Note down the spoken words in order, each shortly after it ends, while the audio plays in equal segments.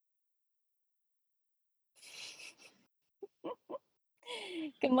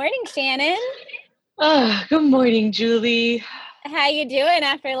Good morning, Shannon. Good morning, Julie. How you doing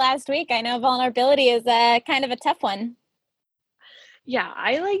after last week? I know vulnerability is kind of a tough one. Yeah,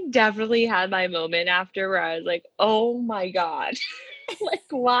 I definitely had my moment after where I was like, oh my God.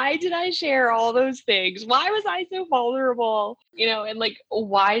 Why did I share all those things? Why was I so vulnerable? And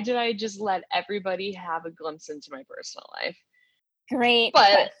why did I just let everybody have a glimpse into my personal life? Great But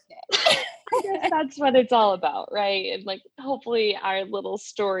I guess question. that's what it's all about, right? And hopefully our little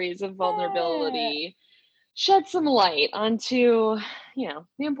stories of vulnerability shed some light onto, the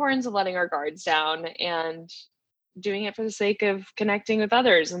importance of letting our guards down and doing it for the sake of connecting with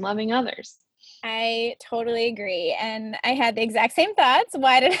others and loving others. I totally agree. And I had the exact same thoughts.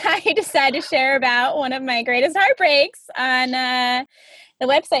 Why did I decide to share about one of my greatest heartbreaks on the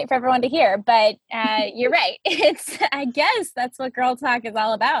website for everyone to hear? But you're right. I guess that's what girl talk is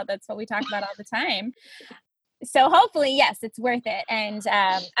all about. That's what we talk about all the time. So hopefully, yes, it's worth it. And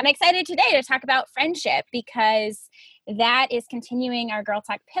I'm excited today to talk about friendship because that is continuing our Girl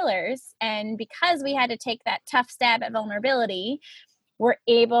Talk pillars. And because we had to take that tough stab at vulnerability, we're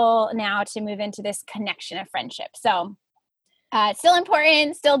able now to move into this connection of friendship. So still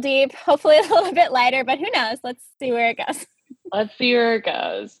important, still deep, hopefully a little bit lighter, but who knows? Let's see where it goes. Let's see where it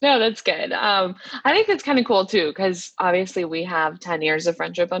goes. No, that's good. I think that's kind of cool too, because obviously we have 10 years of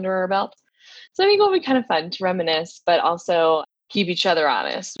friendship under our belt. So I think it'll be kind of fun to reminisce, but also keep each other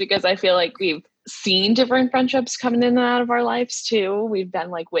honest because I feel like we've seen different friendships coming in and out of our lives too. We've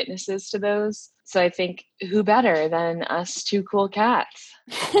been witnesses to those. So I think who better than us two cool cats?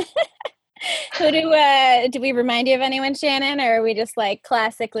 Who do we remind you of anyone, Shannon, or are we just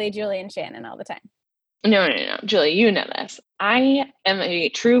classically Julie and Shannon all the time? No. Julie, you know this. I am a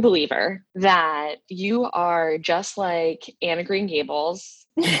true believer that you are just like Anna Green Gables.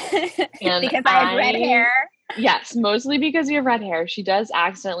 And Because I have red hair. Yes, mostly because you have red hair. She does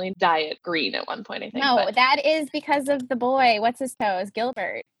accidentally dye it green at one point, I think. No, that is because of the boy. What's his toes?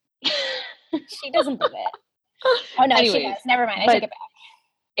 Gilbert. She doesn't do it. Oh, no, she does. Anyways, Never mind. I take but it back.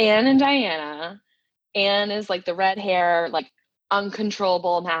 Anne and Diana, Anne is the red hair,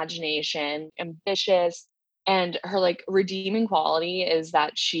 uncontrollable imagination, ambitious, and her redeeming quality is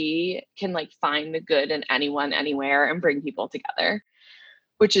that she can find the good in anyone, anywhere, and bring people together,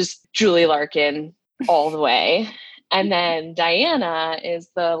 which is Julie Larkin all the way. And then Diana is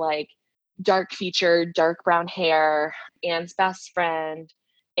the dark featured, dark brown hair, Anne's best friend.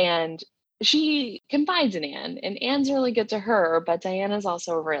 And she confides in Anne, and Anne's really good to her, but Diana's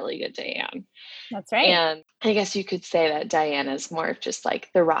also really good to Anne. That's right. And I guess you could say that Diana's more of just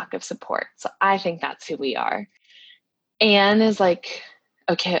the rock of support. So I think that's who we are. Anne is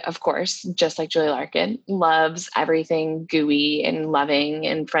okay, of course, just like Julie Larkin, loves everything gooey and loving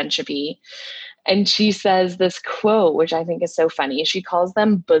and friendshipy. And she says this quote, which I think is so funny. She calls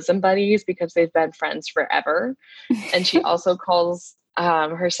them bosom buddies because they've been friends forever. And she also calls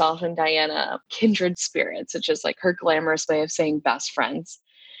herself and Diana kindred spirits, which is her glamorous way of saying best friends.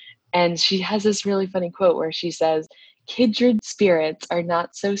 And she has this really funny quote where she says, kindred spirits are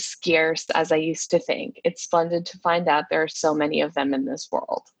not so scarce as I used to think. It's splendid to find out there are so many of them in this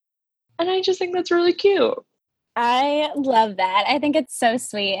world. And I just think that's really cute. I love that. I think it's so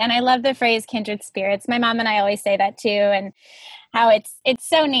sweet. And I love the phrase kindred spirits. My mom and I always say that too. And how it's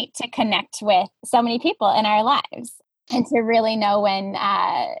so neat to connect with so many people in our lives and to really know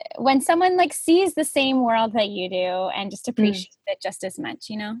when someone sees the same world that you do and just appreciates it just as much,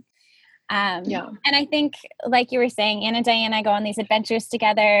 you know? Yeah. And I think, like you were saying, Anna and Diana go on these adventures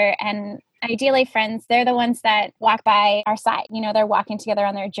together, and ideally friends, they're the ones that walk by our side. You know, they're walking together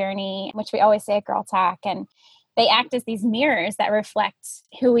on their journey, which we always say at Girl Talk. And they act as these mirrors that reflect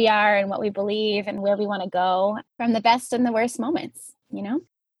who we are and what we believe and where we want to go from the best and the worst moments, you know?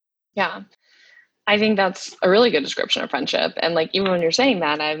 Yeah. I think that's a really good description of friendship. And even when you're saying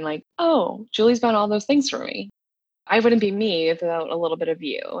that, I'm oh, Julie's done all those things for me. I wouldn't be me without a little bit of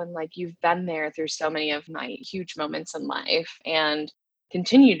you. And you've been there through so many of my huge moments in life and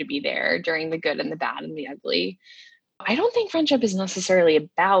continue to be there during the good and the bad and the ugly. I don't think friendship is necessarily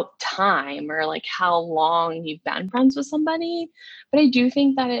about time or how long you've been friends with somebody, but I do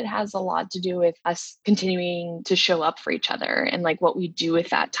think that it has a lot to do with us continuing to show up for each other and what we do with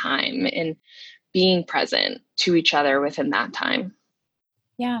that time and being present to each other within that time.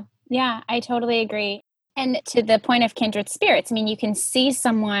 Yeah, I totally agree. And to the point of kindred spirits, I mean, you can see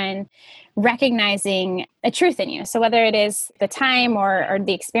someone recognizing a truth in you. So whether it is the time or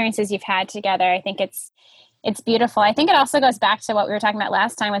the experiences you've had together, I think it's beautiful. I think it also goes back to what we were talking about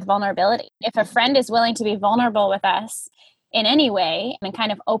last time with vulnerability. If a friend is willing to be vulnerable with us in any way and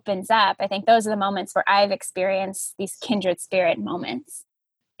kind of opens up, I think those are the moments where I've experienced these kindred spirit moments.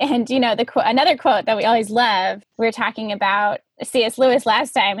 And, another quote that we always love, we were talking about C.S. Lewis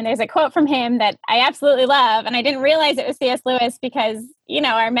last time, and there's a quote from him that I absolutely love. And I didn't realize it was C.S. Lewis because,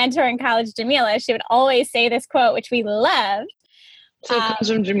 our mentor in college, Jamila, she would always say this quote, which we love. So it comes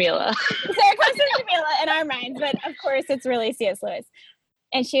from Jamila. So it comes from Jamila in our minds, but of course it's really C.S. Lewis.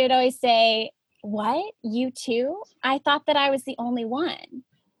 And she would always say, "What? You too? I thought that I was the only one."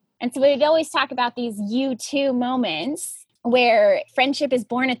 And so we'd always talk about these you too moments where friendship is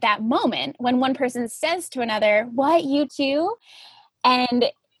born at that moment when one person says to another, "What, you too?" And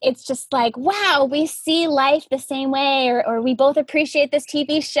it's just like, wow, we see life the same way, or we both appreciate this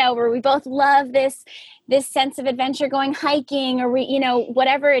TV show, or we both love this sense of adventure going hiking, or we,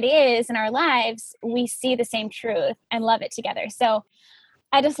 whatever it is in our lives, we see the same truth and love it together. So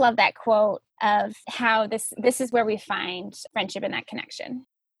I just love that quote of how this is where we find friendship and that connection.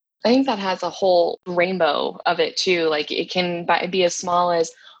 I think that has a whole rainbow of it too. Like it can be as small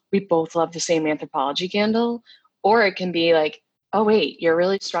as we both love the same anthropology candle, or it can be like, oh wait, you're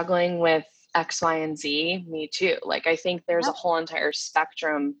really struggling with X, Y, and Z. Me too. Like I think there's a whole entire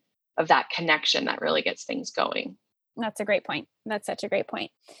spectrum of that connection that really gets things going. That's a great point. That's such a great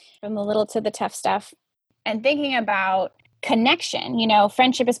point. From the little to the tough stuff. And thinking about connection,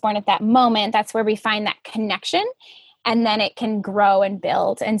 friendship is born at that moment. That's where we find that connection. And then it can grow and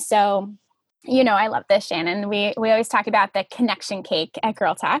build. And so, I love this, Shannon. We always talk about the connection cake at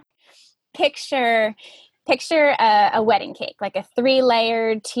Girl Talk. Picture a wedding cake, like a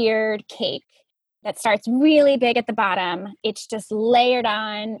 3-layered tiered cake that starts really big at the bottom. It's just layered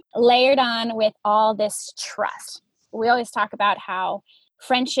on with all this trust. We always talk about how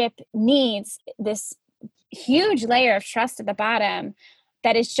friendship needs this huge layer of trust at the bottom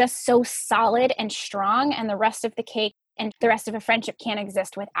that is just so solid and strong, and the rest of the cake and the rest of a friendship can't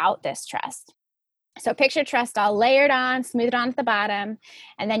exist without this trust. So picture trust all layered on, smoothed on at the bottom,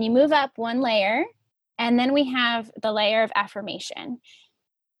 and then you move up one layer, and then we have the layer of affirmation.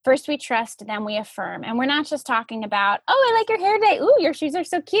 First we trust, then we affirm. And we're not just talking about, oh, I like your hair today. Ooh, your shoes are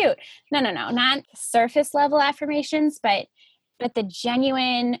so cute. No, not surface level affirmations, but the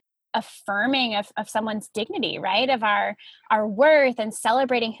genuine affirming of someone's dignity, right? Of our worth, and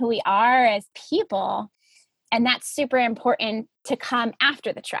celebrating who we are as people. And that's super important to come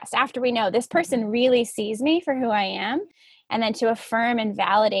after the trust, after we know this person really sees me for who I am, and then to affirm and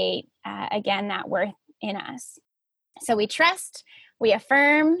validate, again, that worth in us. So we trust, we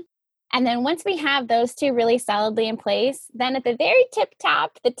affirm, and then once we have those two really solidly in place, then at the very tip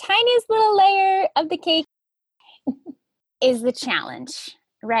top, the tiniest little layer of the cake is the challenge.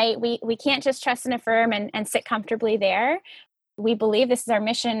 Right? We can't just trust and affirm and sit comfortably there. We believe this is our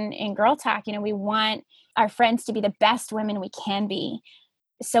mission in Girl Talk. We want our friends to be the best women we can be.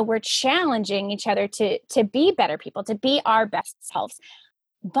 So we're challenging each other to be better people, to be our best selves.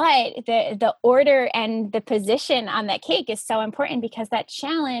 But the order and the position on that cake is so important, because that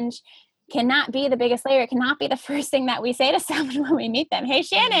challenge cannot be the biggest layer. It cannot be the first thing that we say to someone when we meet them. Hey,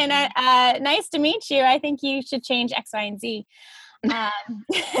 Shannon, nice to meet you. I think you should change X, Y, and Z. That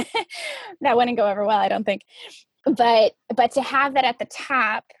wouldn't go over well, I don't think. But to have that at the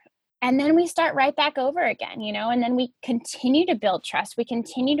top, and then we start right back over again, and then we continue to build trust. We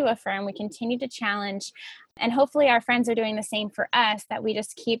continue to affirm. We continue to challenge. And hopefully our friends are doing the same for us, that we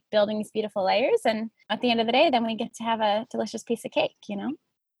just keep building these beautiful layers. And at the end of the day, then we get to have a delicious piece of cake,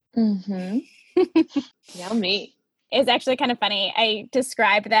 Mm-hmm. Yummy. It's actually kind of funny. I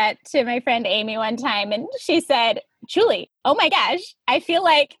described that to my friend Amy one time, and she said, "Julie, oh my gosh, I feel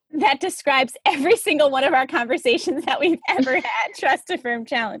like that describes every single one of our conversations that we've ever had." Trust, affirm,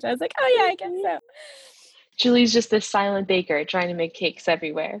 challenge. I was like, oh yeah, I guess so. Julie's just this silent baker trying to make cakes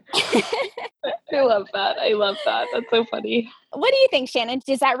everywhere. I love that. That's so funny. What do you think, Shannon?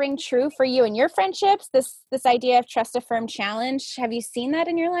 Does that ring true for you and your friendships? This idea of trust, affirm, challenge. Have you seen that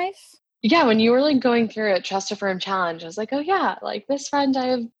in your life? Yeah, when you were like going through a trust, affirm, challenge, I was like, oh yeah, like this friend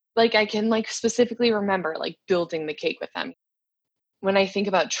I can like specifically remember like building the cake with them. When I think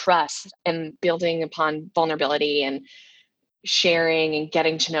about trust and building upon vulnerability and sharing and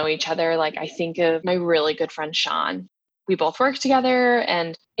getting to know each other, like I think of my really good friend Sean. We both work together,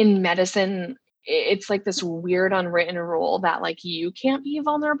 and in medicine, it's like this weird unwritten rule that like you can't be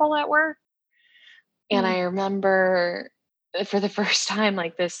vulnerable at work. And I remember for the first time,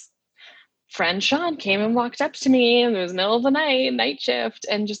 like this friend Sean came and walked up to me, and it was middle of the night shift,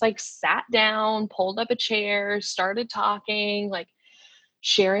 and just like sat down, pulled up a chair, started talking, like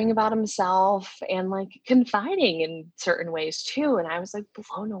sharing about himself and like confiding in certain ways too. And I was like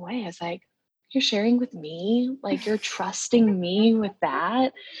blown away. I was like, you're sharing with me, like you're trusting me with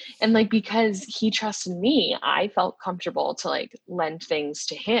that. And like, because he trusted me, I felt comfortable to like lend things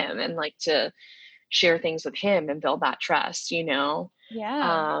to him and like to share things with him and build that trust, you know?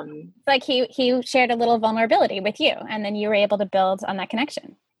 Yeah. Like he shared a little vulnerability with you, and then you were able to build on that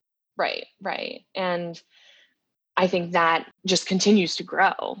connection. Right, right. And I think that just continues to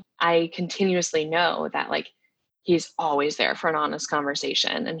grow. I continuously know that like he's always there for an honest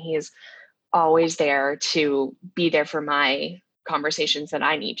conversation, and he's always there to be there for my conversations that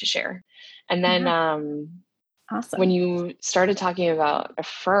I need to share. And then Awesome. when you started talking about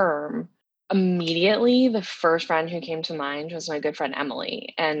Affirm, immediately the first friend who came to mind was my good friend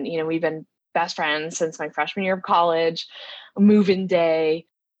Emily. And, you know, we've been best friends since my freshman year of college, move-in day.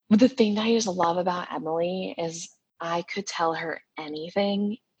 But the thing that I just love about Emily is I could tell her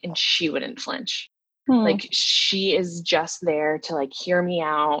anything and she wouldn't flinch. Like she is just there to like hear me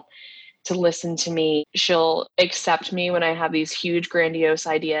out, to listen to me. She'll accept me when I have these huge, grandiose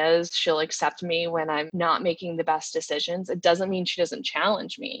ideas. She'll accept me when I'm not making the best decisions. It doesn't mean she doesn't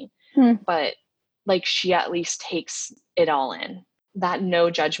challenge me, but like she at least takes it all in. That no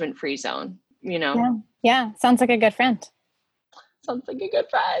judgment free zone, you know? Yeah. Yeah. Sounds like a good friend. Sounds like a good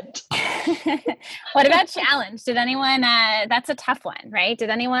friend. What about challenge? Did anyone, that's a tough one, right? Did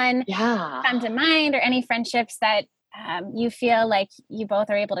anyone come to mind, or any friendships that you feel like you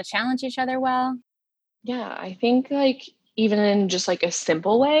both are able to challenge each other well? Yeah, I think like even in just like a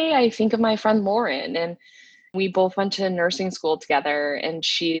simple way, I think of my friend Lauren, and we both went to nursing school together, and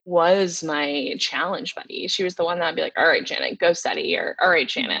she was my challenge buddy. She was the one that'd be like, all right, Janet, go study, or all right,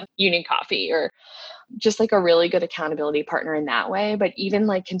 Janet, you need coffee, or just like a really good accountability partner in that way. But even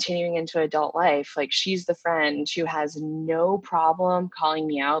like continuing into adult life, like she's the friend who has no problem calling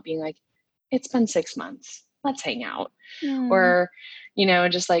me out, being like, it's been 6 months, let's hang out. Or, you know,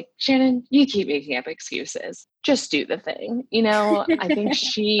 just like, Shannon, you keep making up excuses, just do the thing, you know. I think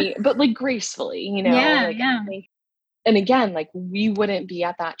but like gracefully, you know, like I think, and again, like we wouldn't be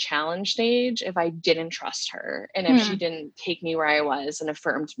at that challenge stage if I didn't trust her, and if she didn't take me where I was and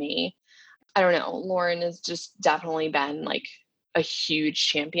affirmed me. I don't know. Lauren has just definitely been like a huge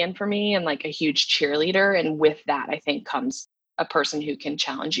champion for me and like a huge cheerleader. And with that, I think comes a person who can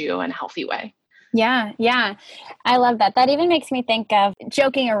challenge you in a healthy way. Yeah. Yeah. I love that. That even makes me think of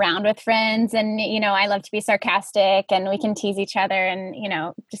joking around with friends. And, you know, I love to be sarcastic, and we can tease each other and, you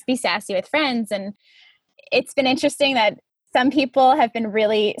know, just be sassy with friends. And it's been interesting that some people have been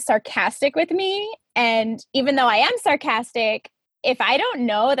really sarcastic with me. And even though I am sarcastic, if I don't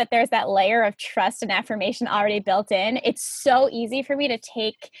know that there's that layer of trust and affirmation already built in, it's so easy for me to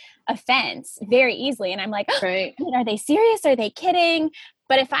take offense very easily. And I'm like, right. Are they serious? Are they kidding?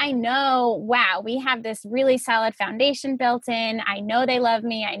 But if I know, wow, we have this really solid foundation built in, I know they love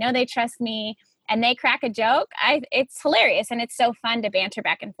me, I know they trust me, and they crack a joke, it's hilarious, and it's so fun to banter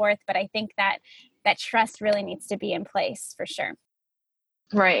back and forth. But I think that trust really needs to be in place for sure.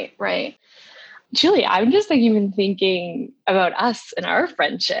 Right, right. Julie, I'm just like even thinking about us and our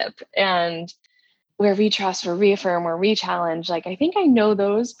friendship, and where we trust, where we affirm, where we challenge. Like, I think I know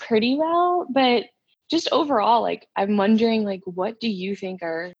those pretty well, but just overall, like, I'm wondering, like, what do you think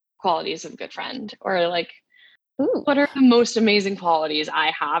are qualities of a good friend? Or like, what are the most amazing qualities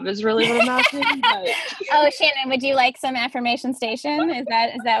I have is really what I'm asking. But... Oh, Shannon, would you like some affirmation station? Is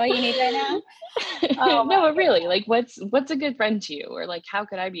that what you need right now? Oh, no, but really, like, what's a good friend to you? Or like, how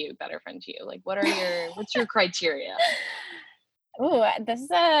could I be a better friend to you? Like, what's your criteria? Ooh, that's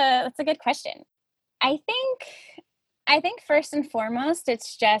a good question. I think first and foremost,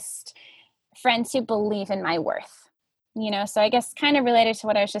 it's just friends who believe in my worth. You know, so I guess kind of related to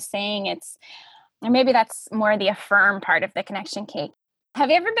what I was just saying, or maybe that's more the affirm part of the connection cake. Have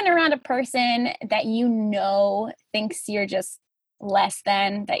you ever been around a person that you know thinks you're just less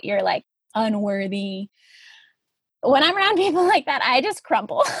than, that you're like unworthy? When I'm around people like that, I just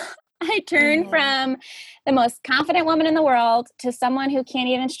crumble. I turn from the most confident woman in the world to someone who can't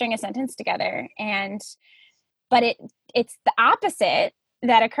even string a sentence together. But it's the opposite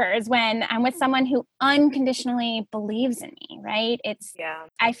that occurs when I'm with someone who unconditionally believes in me, right?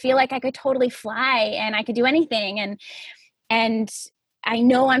 I feel like I could totally fly and I could do anything. And I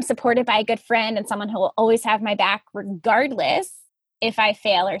know I'm supported by a good friend and someone who will always have my back regardless if I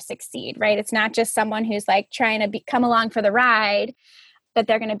fail or succeed, right? It's not just someone who's like trying to come along for the ride, but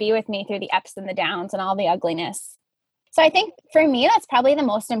they're going to be with me through the ups and the downs and all the ugliness. So I think for me, that's probably the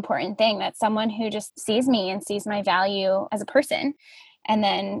most important thing, that someone who just sees me and sees my value as a person. And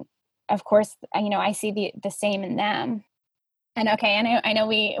then, of course, you know, I see the same in them. And okay, I know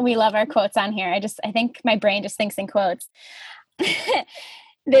we love our quotes on here. I think my brain just thinks in quotes.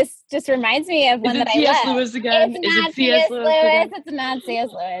 This just reminds me of one that I C.S. love. Lewis again? It's not C.S. C.S. Lewis. It's not C.S.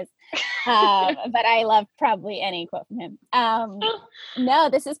 Lewis. But I love probably any quote from him. No,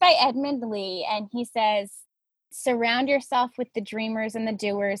 this is by Edmund Lee, and he says, surround yourself with the dreamers and the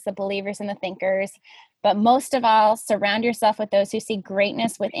doers, the believers and the thinkers, but most of all, surround yourself with those who see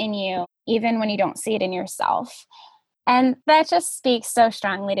greatness within you, even when you don't see it in yourself. And that just speaks so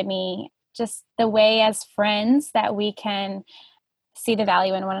strongly to me, just the way as friends that we can see the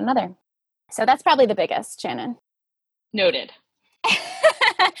value in one another. So that's probably the biggest, Shannon. Noted.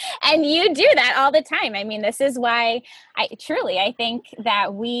 And you do that all the time. I mean, this is why I think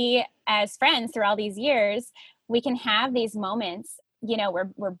that we as friends through all these years, we can have these moments, you know,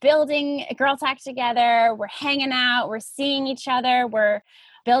 we're building a Girl Talk together, we're hanging out, we're seeing each other, we're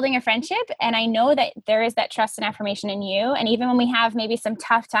building a friendship. And I know that there is that trust and affirmation in you. And even when we have maybe some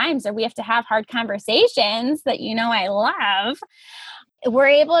tough times or we have to have hard conversations that, you know, I love, we're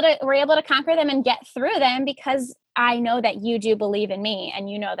able to conquer them and get through them because I know that you do believe in me and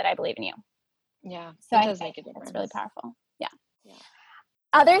you know that I believe in you. Yeah. So it does make a difference. It's really powerful. Yeah.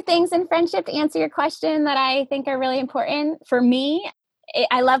 Other things in friendship, to answer your question, that I think are really important for me,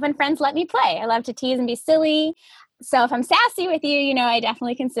 I love when friends let me play. I love to tease and be silly. So if I'm sassy with you, you know, I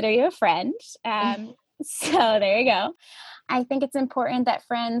definitely consider you a friend. So there you go. I think it's important that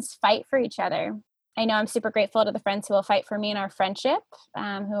friends fight for each other. I know I'm super grateful to the friends who will fight for me in our friendship,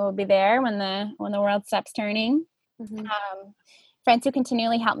 who will be there when the world stops turning. Mm-hmm. Friends who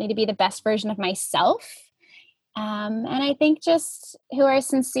continually help me to be the best version of myself. And I think just who are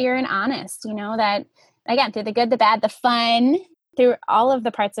sincere and honest, you know, that again, through the good, the bad, the fun, through all of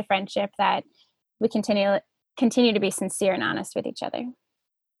the parts of friendship, that we continue to be sincere and honest with each other.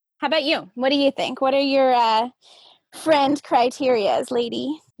 How about you? What do you think? What are your friend criterias,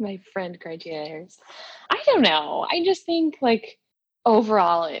 lady? My friend criterias. I don't know. I just think like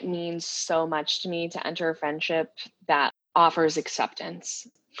overall it means so much to me to enter a friendship that offers acceptance,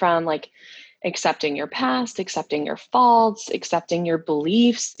 from like accepting your past, accepting your faults, accepting your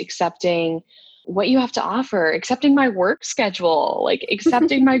beliefs, accepting what you have to offer, accepting my work schedule, like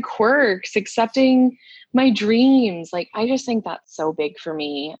accepting my quirks, accepting my dreams. Like, I just think that's so big for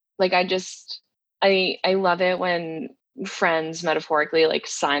me. Like, I love it when friends metaphorically like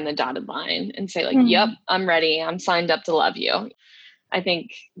sign the dotted line and say like, yep, I'm ready. I'm signed up to love you. I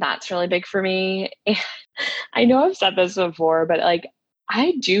think that's really big for me. I know I've said this before, but like,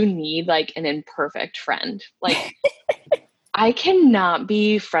 I do need like an imperfect friend. Like, I cannot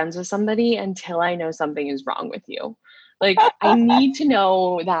be friends with somebody until I know something is wrong with you. Like, I need to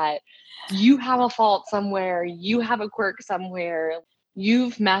know that you have a fault somewhere, you have a quirk somewhere,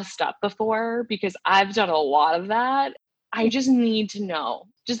 you've messed up before, because I've done a lot of that. I just need to know.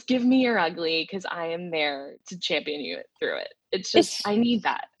 Just give me your ugly, because I am there to champion you through it. It's just, I need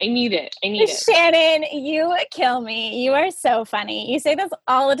that. I need it. Shannon, you kill me. You are so funny. You say this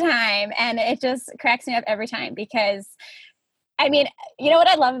all the time, and it just cracks me up every time, because I mean, you know what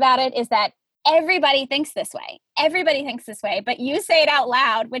I love about it is that everybody thinks this way. Everybody thinks this way, but you say it out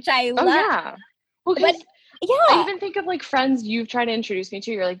loud, which I love. Oh, yeah. Well, I even think of like friends you've tried to introduce me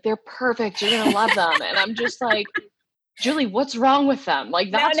to. You're like, they're perfect. You're going to love them. And I'm just like, Julie, what's wrong with them?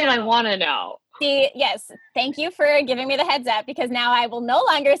 Like, that's what I want to know. See, yes. Thank you for giving me the heads up, because now I will no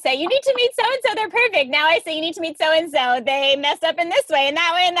longer say, you need to meet so-and-so, they're perfect. Now I say, you need to meet so-and-so, they messed up in this way and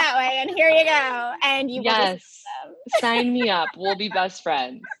that way and that way. And here you go. And you will just sign me up. We'll be best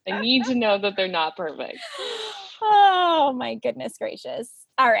friends. I need to know that they're not perfect. Oh my goodness gracious.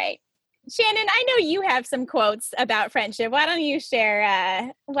 All right. Shannon, I know you have some quotes about friendship. Why don't you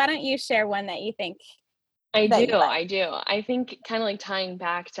share one that you think? I do. I think kind of like tying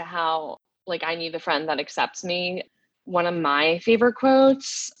back to how like I need the friend that accepts me. One of my favorite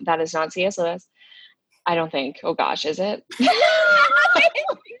quotes, that is not C.S. Lewis, I don't think. Oh gosh, is it?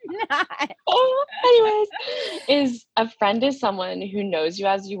 Not. Anyways, is a friend is someone who knows you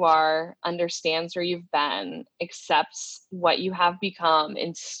as you are, understands where you've been, accepts what you have become,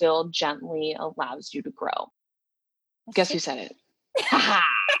 and still gently allows you to grow. Guess who said it?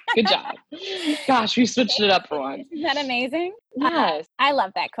 Good job. Gosh, we switched it up for once. Isn't that amazing? Yes. I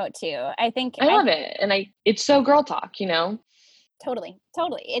love that quote too. I love it. And it's so girl talk, you know? Totally.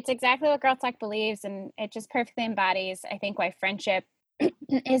 It's exactly what Girl Talk believes. And it just perfectly embodies, I think, why friendship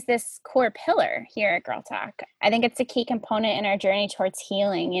is this core pillar here at Girl Talk. I think it's a key component in our journey towards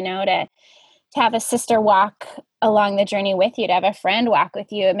healing, you know, to have a sister walk along the journey with you, to have a friend walk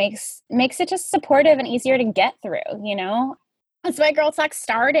with you. It makes it just supportive and easier to get through, you know? That's why Girl Talk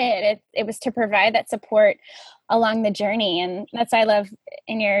started. It was to provide that support along the journey. And that's why I love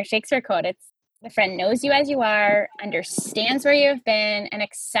in your Shakespeare quote. The friend knows you as you are, understands where you have been, and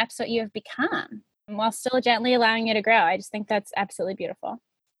accepts what you have become while still gently allowing you to grow. I just think that's absolutely beautiful.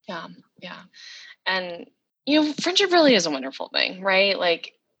 Yeah. Yeah. And, friendship really is a wonderful thing, right?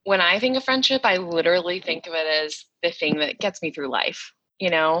 Like when I think of friendship, I literally think of it as the thing that gets me through life,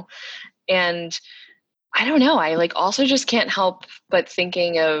 and I don't know. I also just can't help but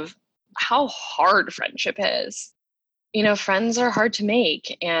thinking of how hard friendship is. Friends are hard to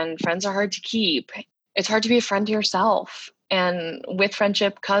make and friends are hard to keep. It's hard to be a friend to yourself. And with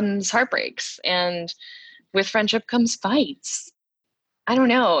friendship comes heartbreaks, and with friendship comes fights. I don't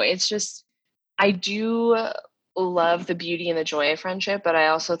know. It's just, I do love the beauty and the joy of friendship, but I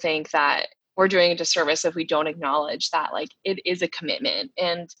also think that we're doing a disservice if we don't acknowledge that it is a commitment,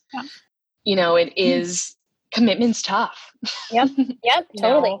 and it is, commitment's tough. Yep.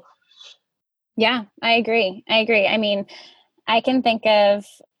 Totally. know? Yeah, I agree. I mean, I can think of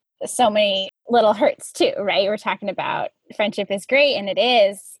so many little hurts too, right? We're talking about friendship is great, and it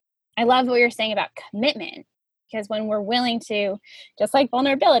is. I love what you're saying about commitment, because when we're willing to, just like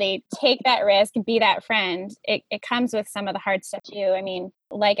vulnerability, take that risk and be that friend, it comes with some of the hard stuff too. I mean,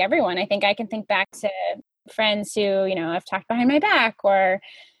 like everyone, I think I can think back to friends who, I've talked behind my back, or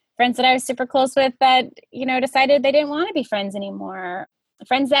friends that I was super close with that, decided they didn't want to be friends anymore.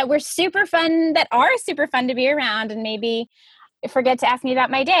 Friends that were super fun, that are super fun to be around, and maybe forget to ask me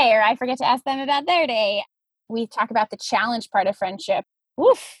about my day, or I forget to ask them about their day. We talk about the challenge part of friendship.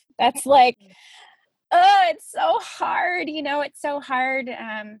 Oof, that's it's so hard. It's so hard.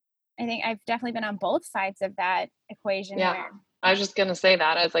 I think I've definitely been on both sides of that equation. Yeah. I was just going to say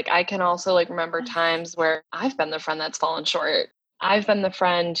that. I was I can also remember times where I've been the friend that's fallen short. I've been the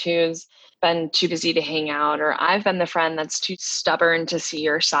friend who's been too busy to hang out, or I've been the friend that's too stubborn to see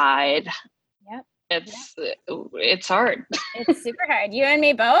your side. Yep. It's hard. It's super hard. You and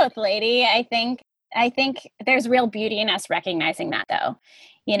me both, lady. I think there's real beauty in us recognizing that, though.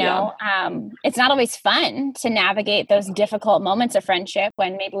 It's not always fun to navigate those difficult moments of friendship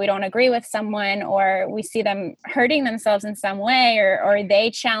when maybe we don't agree with someone, or we see them hurting themselves in some way, or they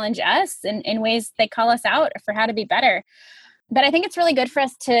challenge us in ways they call us out for how to be better. But I think it's really good for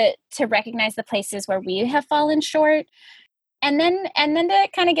us to recognize the places where we have fallen short, and then to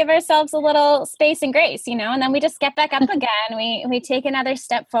kind of give ourselves a little space and grace, and then we just get back up again. We take another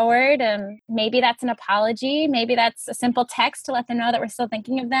step forward, and maybe that's an apology. Maybe that's a simple text to let them know that we're still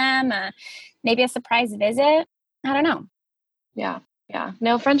thinking of them. Maybe a surprise visit. I don't know. Yeah. Yeah.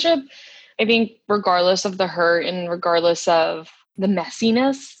 No, friendship, I think regardless of the hurt and regardless of the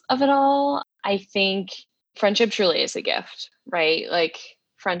messiness of it all, I think friendship truly is a gift, right?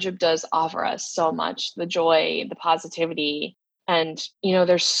 Friendship does offer us so much, the joy, the positivity. And,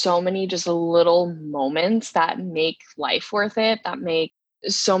 there's so many just little moments that make life worth it, that make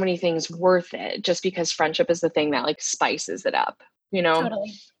so many things worth it, just because friendship is the thing that spices it up,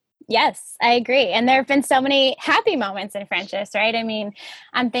 Totally. Yes, I agree. And there have been so many happy moments in friendships, right? I mean,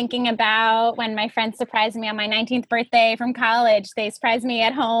 I'm thinking about when my friends surprised me on my 19th birthday from college. They surprised me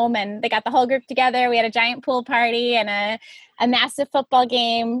at home, and they got the whole group together. We had a giant pool party and a massive football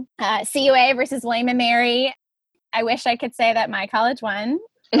game, CUA versus William & Mary. I wish I could say that my college won,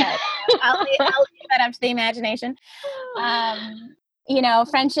 but I'll leave that up to the imagination.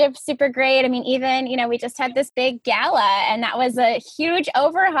 Friendship, super great. I mean, even, we just had this big gala, and that was a huge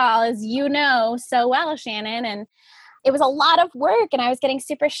overhaul, as you know so well, Shannon. And it was a lot of work, and I was getting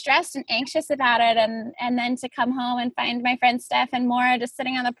super stressed and anxious about it. And then to come home and find my friends Steph and Maura just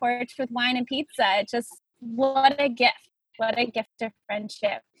sitting on the porch with wine and pizza, what a gift. What a gift of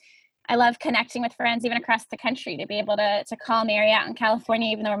friendship. I love connecting with friends even across the country, to be able to call Mary out in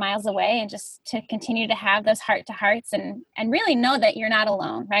California, even though we're miles away, and just to continue to have those heart-to-hearts and really know that you're not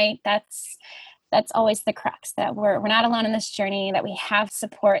alone, right? That's always the crux, that we're not alone in this journey, that we have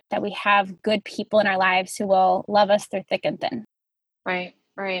support, that we have good people in our lives who will love us through thick and thin. Right.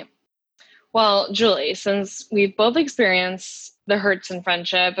 Well, Julie, since we've both experienced the hurts in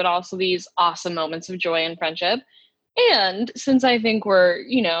friendship, but also these awesome moments of joy in friendship, and since I think we're,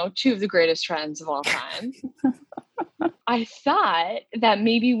 two of the greatest friends of all time, I thought that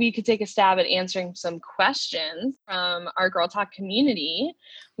maybe we could take a stab at answering some questions from our Girl Talk community.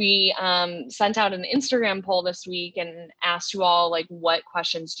 We sent out an Instagram poll this week and asked you all, what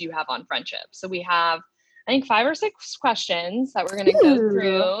questions do you have on friendship? So we have, I think, 5 or 6 questions that we're going to go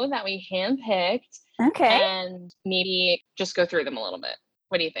through, that we handpicked. Okay. And maybe just go through them a little bit.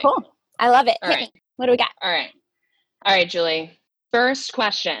 What do you think? Cool. I love it. All right. What do we got? All right, Julie. First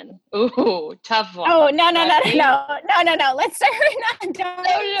question. Ooh, tough one. Oh, no. Let's start with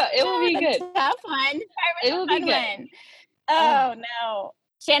it will be good. Tough one. It will be good. Oh, no.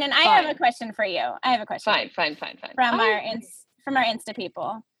 Shannon, I have a question for you. I have a question. Fine. From our Insta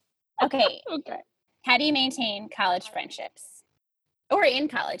people. Okay. Okay. How do you maintain college friendships? Or in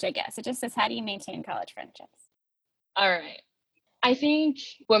college, I guess. It just says, how do you maintain college friendships? All right. I think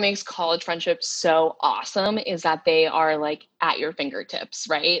what makes college friendships so awesome is that they are like at your fingertips,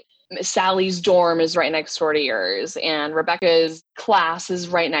 right? Sally's dorm is right next door to yours, and Rebecca's class is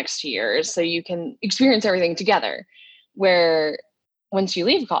right next to yours. So you can experience everything together. Where once you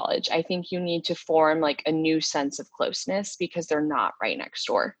leave college, I think you need to form like a new sense of closeness because they're not right next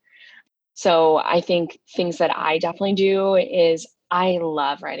door. So I think things that I definitely do is I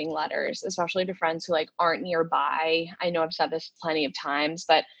love writing letters, especially to friends who like aren't nearby. I know I've said this plenty of times,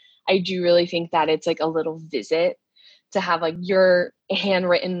 but I do really think that it's like a little visit to have like your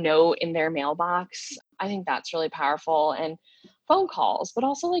handwritten note in their mailbox. I think that's really powerful. And phone calls, but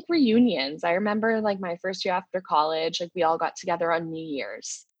also like reunions. I remember like my first year after college, like we all got together on New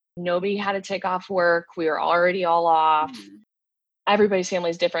Year's. Nobody had to take off work. We were already all off. Everybody's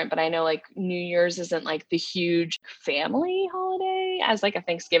family is different, but I know like New Year's isn't like the huge family holiday as like a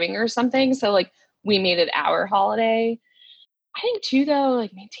Thanksgiving or something. So like we made it our holiday. I think too, though,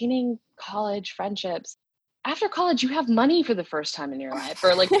 like maintaining college friendships. After college, you have money for the first time in your life,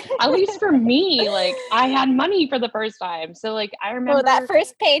 or like at least for me, like I had money for the first time. So like I remember that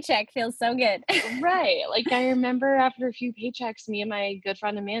first paycheck feels so good. Right. Like I remember after a few paychecks, me and my good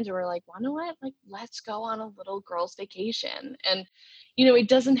friend Amanda were like, you know what? Like let's go on a little girls' vacation. And it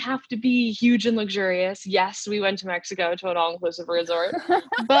doesn't have to be huge and luxurious. Yes, we went to Mexico to an all-inclusive resort,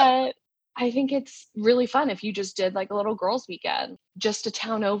 but I think it's really fun if you just did like a little girls' weekend, just a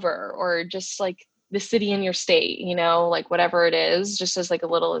town over, or just like the city in your state, like whatever it is, just as like a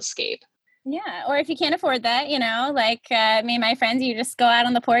little escape. Yeah. Or if you can't afford that, like me and my friends, you just go out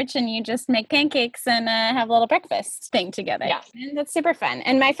on the porch and you just make pancakes and have a little breakfast thing together. Yeah. And that's super fun.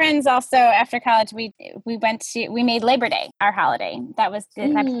 And my friends also, after college, we made Labor Day our holiday. That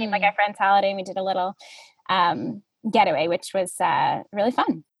became like our friend's holiday. And we did a little getaway, which was really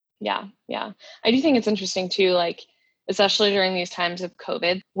fun. Yeah. Yeah. I do think it's interesting too, like, especially during these times of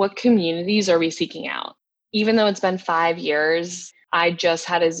COVID, what communities are we seeking out? Even though it's been 5 years, I just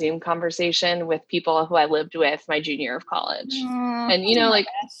had a Zoom conversation with people who I lived with my junior year of college. And, like,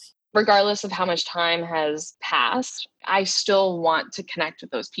 regardless of how much time has passed, I still want to connect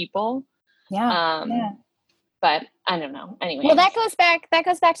with those people. Yeah. But I don't know. Anyway. Well, that goes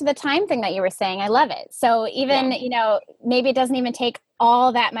back to the time thing that you were saying. I love it. So even, maybe it doesn't even take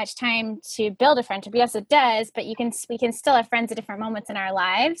all that much time to build a friendship. Yes, it does, but we can still have friends at different moments in our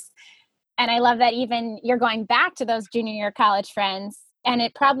lives. And I love that even you're going back to those junior year college friends, and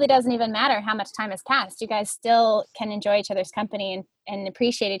it probably doesn't even matter how much time has passed. You guys still can enjoy each other's company and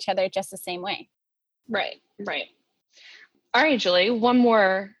appreciate each other just the same way. Right. All right, Julie, one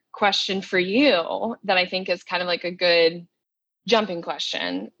more question for you that I think is kind of like a good jumping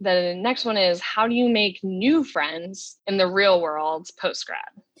question. The next one is, how do you make new friends in the real world post-grad?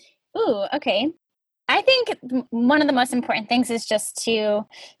 Ooh, okay. I think one of the most important things is just to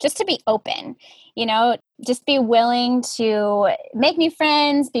be open, just be willing to make new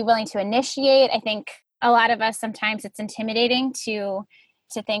friends, be willing to initiate. I think a lot of us, sometimes it's intimidating to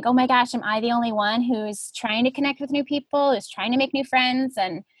think, oh my gosh, am I the only one who's trying to connect with new people, who's trying to make new friends?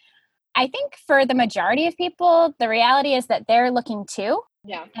 And I think for the majority of people, the reality is that they're looking too.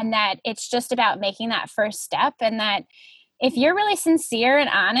 Yeah. And that it's just about making that first step, and that if you're really sincere and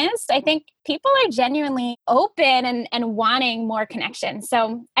honest, I think people are genuinely open and wanting more connection.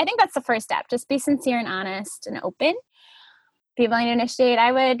 So I think that's the first step. Just be sincere and honest and open. Be willing to initiate.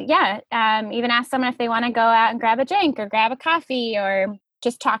 I would, even ask someone if they want to go out and grab a drink or grab a coffee, or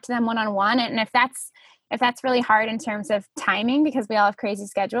just talk to them one-on-one. And if that's really hard in terms of timing, because we all have crazy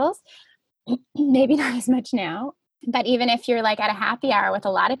schedules, maybe not as much now. But even if you're like at a happy hour with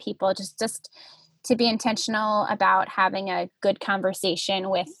a lot of people, just to be intentional about having a good conversation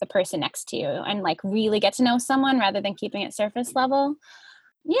with the person next to you and like really get to know someone rather than keeping it surface level.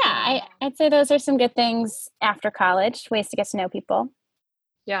 Yeah, I'd say those are some good things after college, ways to get to know people.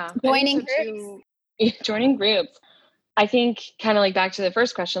 Yeah. Joining groups. Joining groups. I think kind of like back to the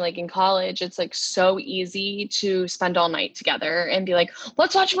first question, like in college, it's like so easy to spend all night together and be like,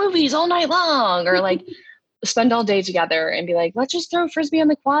 let's watch movies all night long, or like spend all day together and be like, let's just throw Frisbee on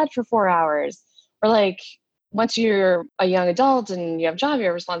the quad for 4 hours. Or like once you're a young adult and you have a job, you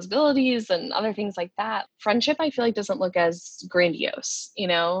have responsibilities and other things like that, friendship, I feel like doesn't look as grandiose,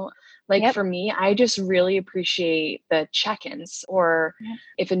 Like for me, I just really appreciate the check-ins, or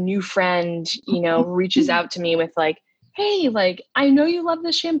if a new friend, reaches out to me with like, hey, like, I know you love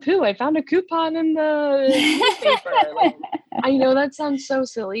this shampoo. I found a coupon in the newspaper. Like, I know that sounds so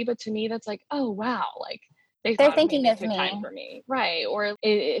silly, but to me, that's like, oh, wow. Like, they They're thought of me, thinking they of took time me. for me. Right. Or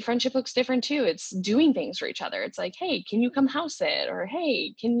friendship looks different too. It's doing things for each other. It's like, hey, can you come house it? Or,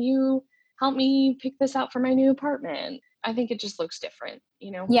 hey, can you help me pick this out for my new apartment? I think it just looks different,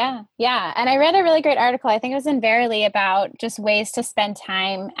 you know? Yeah, yeah. And I read a really great article, I think it was in Verily, about just ways to spend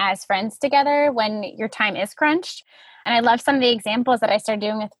time as friends together when your time is crunched. And I love some of the examples that I started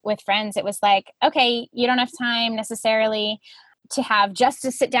doing with friends. It was like, okay, you don't have time necessarily to have just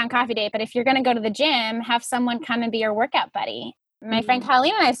a sit down coffee date, but if you're going to go to the gym, have someone come and be your workout buddy. My friend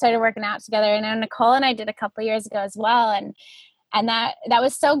Colleen and I started working out together, and I know Nicole and I did a couple of years ago as well. And that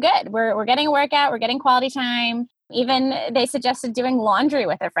was so good. We're getting a workout, we're getting quality time. Even they suggested doing laundry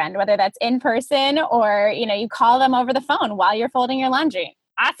with a friend, whether that's in person or, you call them over the phone while you're folding your laundry.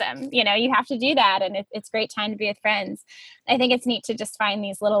 Awesome. You have to do that. And it's great time to be with friends. I think it's neat to just find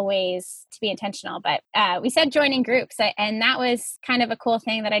these little ways to be intentional. But we said joining groups, and that was kind of a cool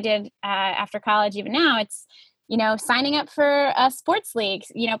thing that I did after college. Even now, it's signing up for a sports league,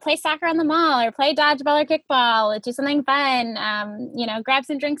 play soccer on the mall or play dodgeball or kickball, or do something fun, grab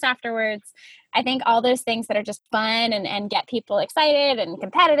some drinks afterwards. I think all those things that are just fun and get people excited and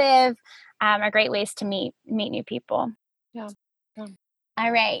competitive are great ways to meet new people. Yeah. Yeah.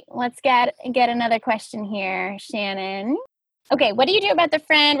 All right, let's get another question here, Shannon. Okay, what do you do about the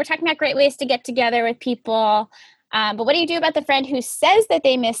friend? We're talking about great ways to get together with people. But what do you do about the friend who says that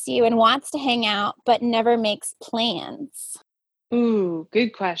they miss you and wants to hang out, but never makes plans? Ooh, good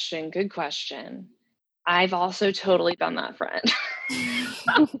question. Good question. I've also totally been that friend.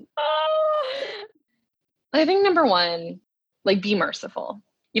 I think number one, like, be merciful.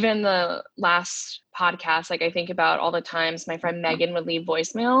 Even in the last podcast, like, I think about all the times my friend Megan would leave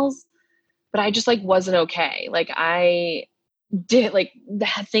voicemails, but I just like wasn't okay. Like, I did like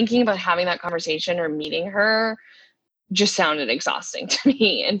thinking about having that conversation or meeting her just sounded exhausting to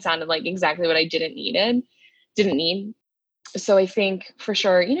me and sounded like exactly what I didn't need. So I think for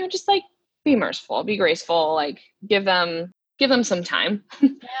sure, just like be merciful, be graceful, like give them some time.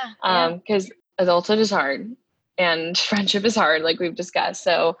 Yeah. Because adulthood is hard and friendship is hard, like we've discussed.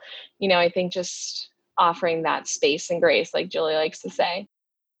 So, I think just offering that space and grace, like Julie likes to say.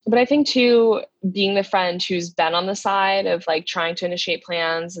 But I think too, being the friend who's been on the side of like trying to initiate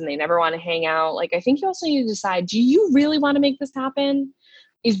plans and they never want to hang out, like I think you also need to decide, do you really want to make this happen?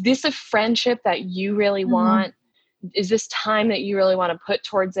 Is this a friendship that you really want? Is this time that you really want to put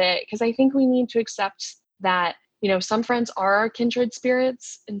towards it? Because I think we need to accept that, some friends are our kindred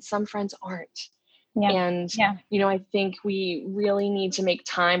spirits and some friends aren't. Yeah. And, Yeah. I think we really need to make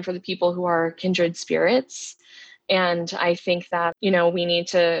time for the people who are kindred spirits. And I think that, we need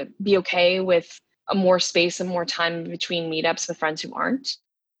to be okay with a more space and more time between meetups with friends who aren't.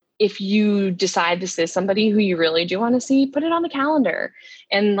 If you decide this is somebody who you really do want to see, put it on the calendar.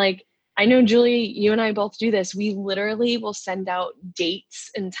 And like, I know, Julie, you and I both do this. We literally will send out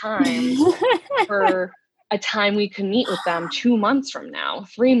dates and times for a time we can meet with them 2 months from now,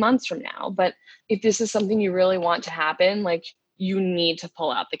 3 months from now. But if this is something you really want to happen, like, you need to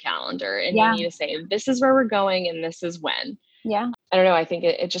pull out the calendar and you need to say, this is where we're going and this is when. Yeah. I don't know. I think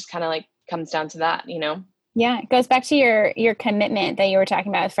it just kind of like comes down to that, Yeah, it goes back to your commitment that you were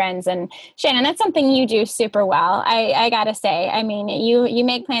talking about with friends. And Shannon, that's something you do super well. I gotta say, I mean, you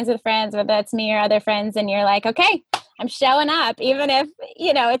make plans with friends, whether that's me or other friends, and you're like, okay, I'm showing up, even if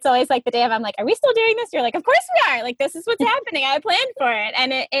it's always like the day of, I'm like, are we still doing this? You're like, of course we are. Like, this is what's happening. I planned for it,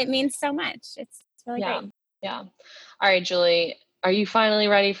 and it means so much. It's really great. Yeah. All right, Julie, are you finally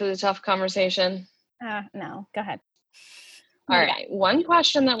ready for the tough conversation? No, go ahead. All right. One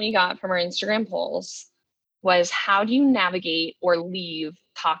question that we got from our Instagram polls was, how do you navigate or leave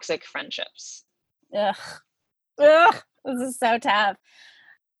toxic friendships? Ugh, this is so tough.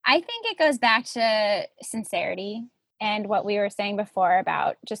 I think it goes back to sincerity and what we were saying before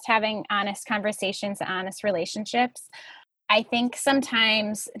about just having honest conversations, honest relationships. I think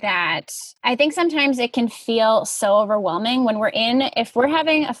sometimes it can feel so overwhelming when if we're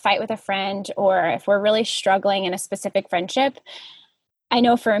having a fight with a friend or if we're really struggling in a specific friendship. I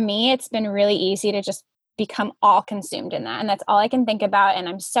know for me, it's been really easy to just become all consumed in that. And that's all I can think about. And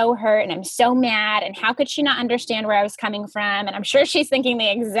I'm so hurt and I'm so mad. And how could she not understand where I was coming from? And I'm sure she's thinking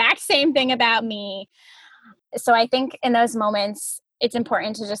the exact same thing about me. So I think in those moments, it's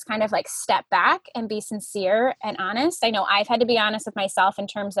important to just kind of like step back and be sincere and honest. I know I've had to be honest with myself in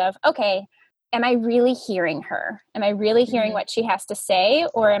terms of, okay, am I really hearing her? Am I really hearing what she has to say?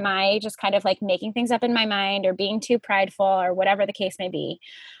 Or am I just kind of like making things up in my mind or being too prideful or whatever the case may be?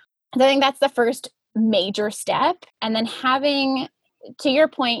 So I think that's the first major step. And then having, to your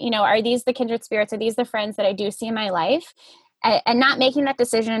point, are these the kindred spirits? Are these the friends that I do see in my life? And not making that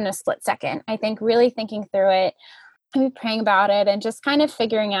decision in a split second. I think really thinking through it, maybe praying about it, and just kind of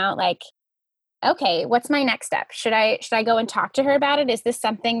figuring out like, okay, what's my next step? Should I go and talk to her about it? Is this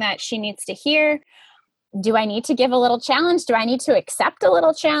something that she needs to hear? Do I need to give a little challenge? Do I need to accept a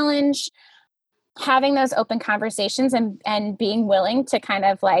little challenge? Having those open conversations and being willing to kind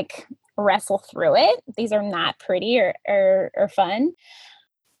of like wrestle through it. These are not pretty or fun.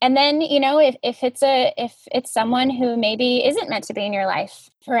 And then, if it's someone who maybe isn't meant to be in your life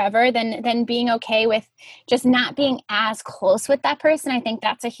forever, then being okay with just not being as close with that person. I think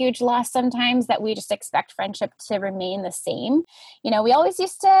that's a huge loss sometimes, that we just expect friendship to remain the same. We always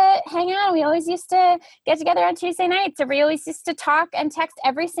used to hang out. We always used to get together on Tuesday nights, or we always used to talk and text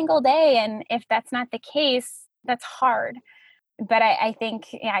every single day. And if that's not the case, that's hard. But I think,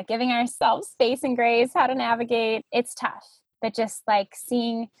 giving ourselves space and grace, how to navigate, it's tough. But just like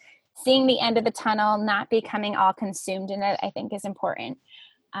seeing the end of the tunnel, not becoming all consumed in it, I think is important.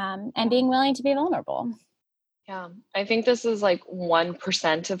 And being willing to be vulnerable. Yeah, I think this is like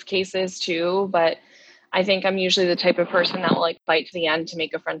 1% of cases too, but I think I'm usually the type of person that will like fight to the end to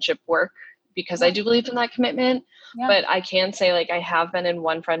make a friendship work, because I do believe in that commitment. Yeah. But I can say like I have been in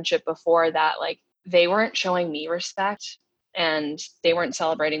one friendship before that like they weren't showing me respect and they weren't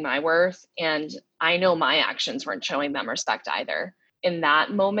celebrating my worth. And I know my actions weren't showing them respect either. In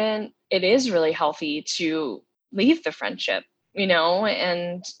that moment, it is really healthy to leave the friendship,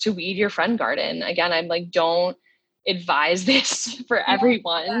 and to weed your friend garden. Again, I'm like, don't advise this for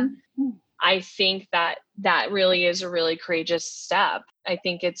everyone. Yeah. I think that really is a really courageous step. I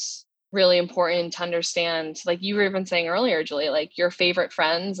think it's really important to understand, like you were even saying earlier, Julie, like your favorite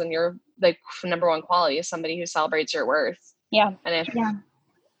friends and your like number one quality is somebody who celebrates your worth. Yeah. And if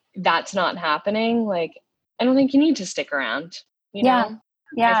that's not happening, like, I don't think you need to stick around, know?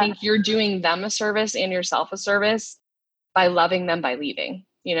 Yeah. I think you're doing them a service and yourself a service by loving them by leaving,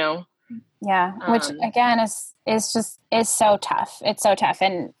 Yeah. Which again is so tough. It's so tough.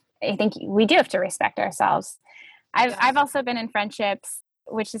 And I think we do have to respect ourselves. I've also been in friendships,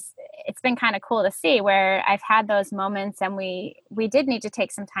 which it's been kind of cool to see, where I've had those moments and we did need to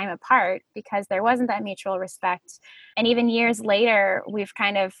take some time apart because there wasn't that mutual respect. And even years later, we've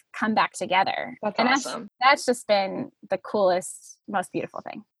kind of come back together. That's awesome. That's just been the coolest, most beautiful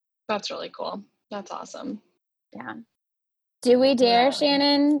thing. That's really cool. That's awesome. Yeah. Do we dare,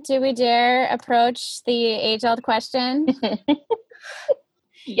 Shannon? Do we dare approach the age-old question?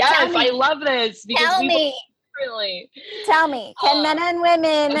 Yes, I love this. Tell me. Tell me, can men and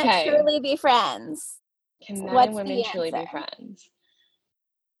women truly be friends? Can men and women truly be friends?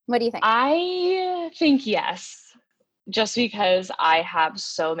 What do you think? I think yes, just because I have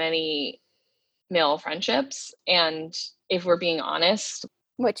so many male friendships, and if we're being honest,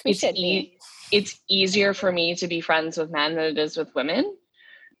 which we should be, it's easier for me to be friends with men than it is with women.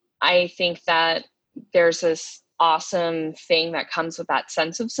 I think that there's this awesome thing that comes with that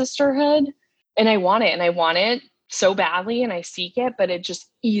sense of sisterhood. And I want it so badly and I seek it, but it's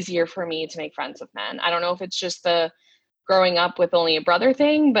just easier for me to make friends with men. I don't know if it's just the growing up with only a brother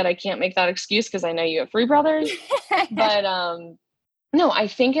thing, but I can't make that excuse because I know you have 3 brothers. But no, I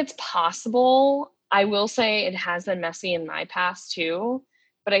think it's possible. I will say it has been messy in my past too.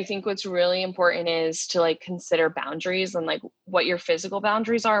 But I think what's really important is to like consider boundaries and like what your physical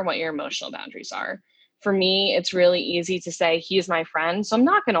boundaries are and what your emotional boundaries are. For me, it's really easy to say he's my friend, so I'm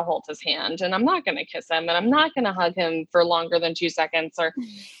not going to hold his hand and I'm not going to kiss him and I'm not going to hug him for longer than 2 seconds or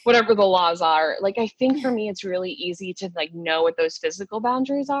whatever the laws are. Like, I think for me, it's really easy to like know what those physical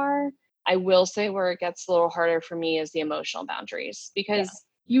boundaries are. I will say where it gets a little harder for me is the emotional boundaries, because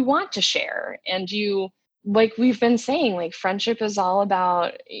you want to share and you, like we've been saying, like friendship is all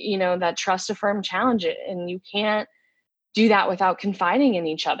about, that trust, affirm, challenge it. And you can't do that without confiding in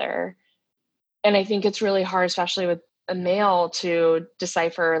each other. And I think it's really hard, especially with a male, to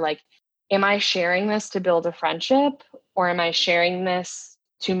decipher, like, am I sharing this to build a friendship or am I sharing this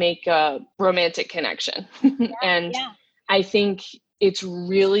to make a romantic connection? I think it's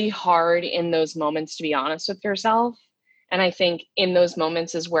really hard in those moments to be honest with yourself. And I think in those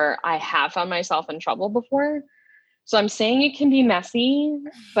moments is where I have found myself in trouble before. So I'm saying it can be messy,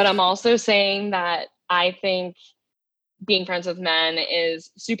 but I'm also saying that I think being friends with men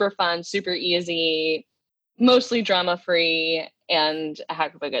is super fun, super easy, mostly drama-free, and a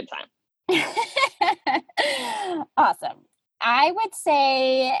heck of a good time. Awesome. I would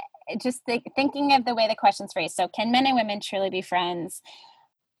say, just thinking of the way the question's phrased, so can men and women truly be friends?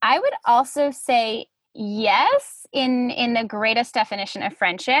 I would also say yes, in the greatest definition of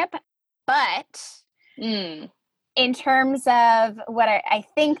friendship, but Mm. In terms of what I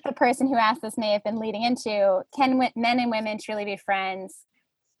think the person who asked this may have been leading into, can men and women truly be friends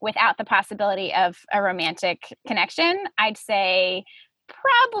without the possibility of a romantic connection? I'd say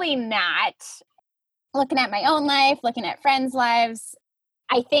probably not. Looking at my own life, looking at friends' lives,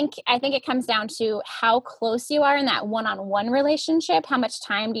 I think it comes down to how close you are in that one-on-one relationship. How much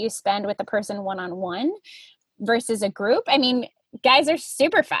time do you spend with the person one-on-one versus a group? I mean, guys are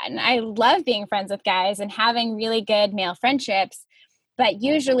super fun. I love being friends with guys and having really good male friendships. But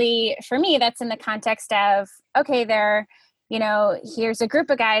usually for me, that's in the context of, okay, here's a group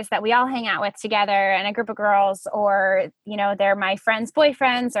of guys that we all hang out with together and a group of girls, or, they're my friends'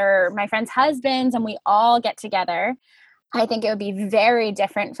 boyfriends or my friends' husbands, and we all get together. I think it would be very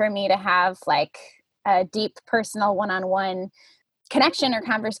different for me to have like a deep personal one-on-one connection or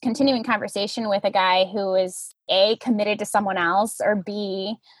continuing conversation with a guy who is A, committed to someone else, or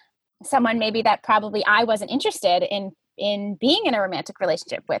B, someone maybe that probably I wasn't interested in being in a romantic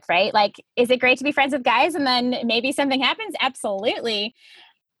relationship with, right? Like, is it great to be friends with guys and then maybe something happens? Absolutely.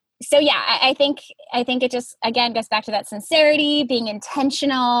 So yeah, I think it just, again, goes back to that sincerity, being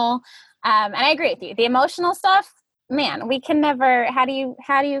intentional. And I agree with you. The emotional stuff, man, we can never, how do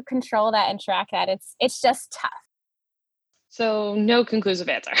you control that and track that? It's just tough. So no conclusive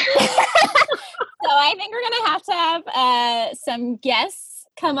answer. So I think we're going to have some guests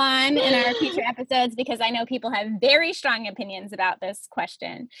come on in our future episodes, because I know people have very strong opinions about this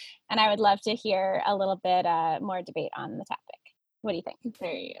question. And I would love to hear a little bit more debate on the topic. What do you think?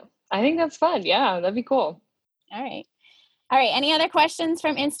 There you go. I think that's fun. Yeah, that'd be cool. All right. Any other questions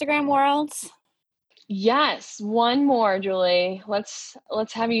from Instagram world? Yes, one more, Julie. Let's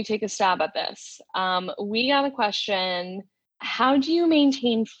have you take a stab at this. We got a question. How do you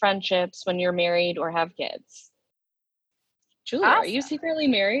maintain friendships when you're married or have kids? Julie, Awesome. Are you secretly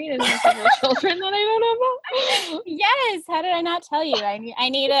married and have several children that I don't know about? Yes. How did I not tell you? I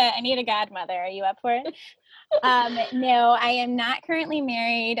need a godmother. Are you up for it? No, I am not currently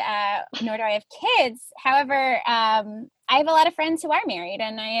married, nor do I have kids. However, I have a lot of friends who are married,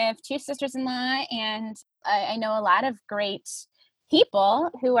 and I have 2 sisters-in-law, and I know a lot of great people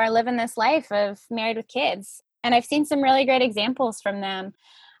who are living this life of married with kids. And I've seen some really great examples from them.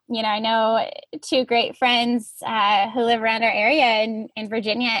 I know 2 great friends who live around our area in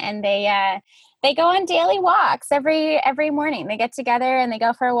Virginia, and they go on daily walks every morning. They get together and they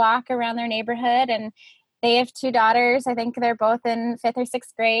go for a walk around their neighborhood, and they have 2 daughters. I think they're both in 5th or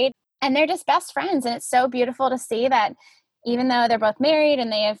 6th grade, and they're just best friends. And it's so beautiful to see that even though they're both married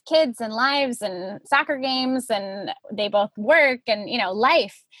and they have kids and lives and soccer games and they both work and,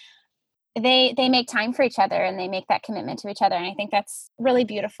 life, they make time for each other and they make that commitment to each other. And I think that's really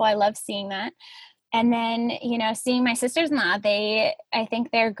beautiful. I love seeing that. And then, seeing my sisters-in-law, I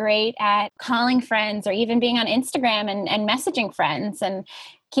think they're great at calling friends or even being on Instagram and messaging friends and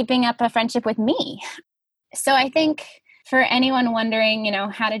keeping up a friendship with me. So I think for anyone wondering,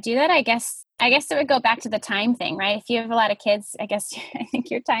 how to do that, I guess it would go back to the time thing, right? If you have a lot of kids, I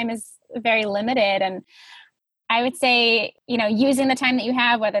think your time is very limited. And I would say, using the time that you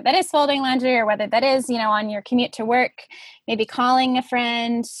have, whether that is folding laundry or whether that is, on your commute to work, maybe calling a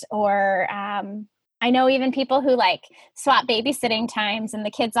friend, or I know even people who like swap babysitting times and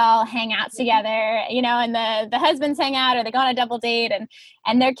the kids all hang out together, and the husbands hang out or they go on a double date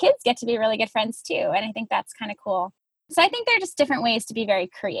and their kids get to be really good friends too. And I think that's kind of cool. So I think there are just different ways to be very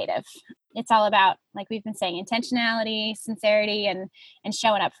creative. It's all about, like we've been saying, intentionality, sincerity, and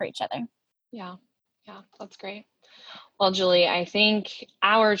showing up for each other. Yeah, that's great. Well, Julie, I think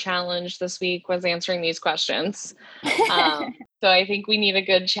our challenge this week was answering these questions. So I think we need a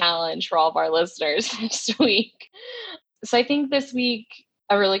good challenge for all of our listeners this week. So I think this week,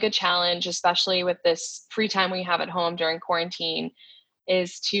 a really good challenge, especially with this free time we have at home during quarantine,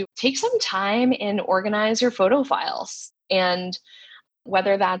 is to take some time and organize your photo files. And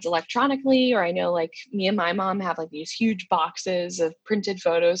whether that's electronically, or I know like me and my mom have like these huge boxes of printed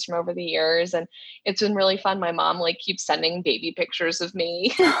photos from over the years. And it's been really fun. My mom like keeps sending baby pictures of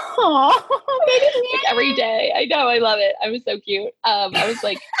me. Aww, like every day. I know, I love it. I was so cute. I was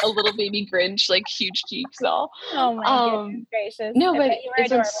like a little baby Grinch, like huge cheeks all. Oh my goodness gracious. No, but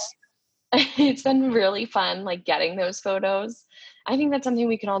it's been really fun, like getting those photos. I think that's something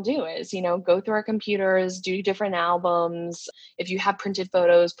we can all do is, go through our computers, do different albums. If you have printed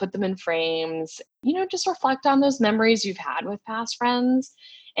photos, put them in frames, just reflect on those memories you've had with past friends.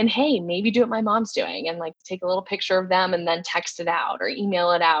 And hey, maybe do what my mom's doing and like take a little picture of them and then text it out or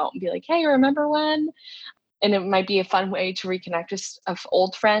email it out and be like, hey, remember when? And it might be a fun way to reconnect with an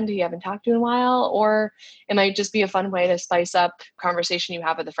old friend who you haven't talked to in a while, or it might just be a fun way to spice up conversation you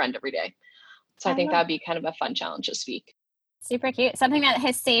have with a friend every day. So I think that would be kind of a fun challenge this week. Super cute. Something that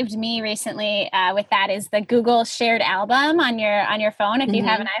has saved me recently with that is the Google shared album on your phone. If you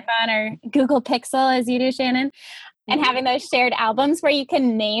have an iPhone or Google Pixel, as you do, Shannon, and having those shared albums where you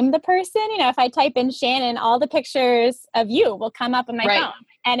can name the person. You know, if I type in Shannon, all the pictures of you will come up on my phone,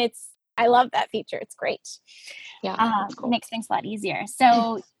 and I love that feature. It's great. Yeah, that's cool. It makes things a lot easier.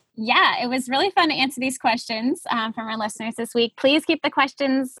 So. Yeah, it was really fun to answer these questions from our listeners this week. Please keep the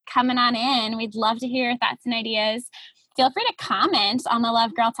questions coming on in. We'd love to hear your thoughts and ideas. Feel free to comment on the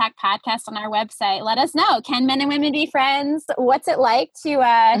Love Girl Talk podcast on our website. Let us know, can men and women be friends? What's it like to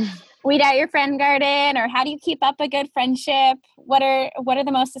weed out your friend garden? Or how do you keep up a good friendship? What are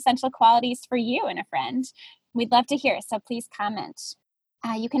the most essential qualities for you in a friend? We'd love to hear, so please comment.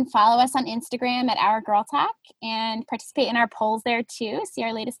 You can follow us on Instagram at Our Girl Talk and participate in our polls there too. See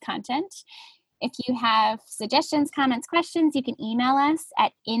our latest content. If you have suggestions, comments, questions, you can email us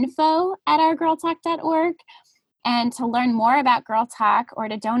at info@ourgirltalk.org. And to learn more about Girl Talk or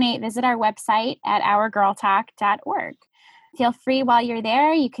to donate, visit our website at ourgirltalk.org. Feel free while you're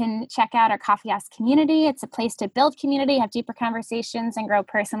there. You can check out our Coffee House community. It's a place to build community, have deeper conversations, and grow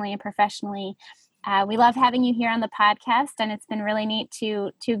personally and professionally. We love having you here on the podcast, and it's been really neat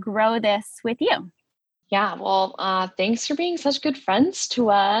to grow this with you. Yeah, well, thanks for being such good friends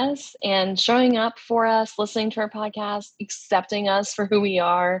to us and showing up for us, listening to our podcast, accepting us for who we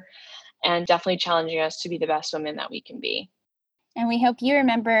are, and definitely challenging us to be the best women that we can be. And we hope you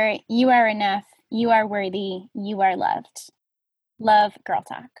remember you are enough, you are worthy, you are loved. Love, Girl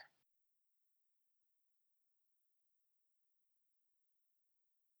Talk.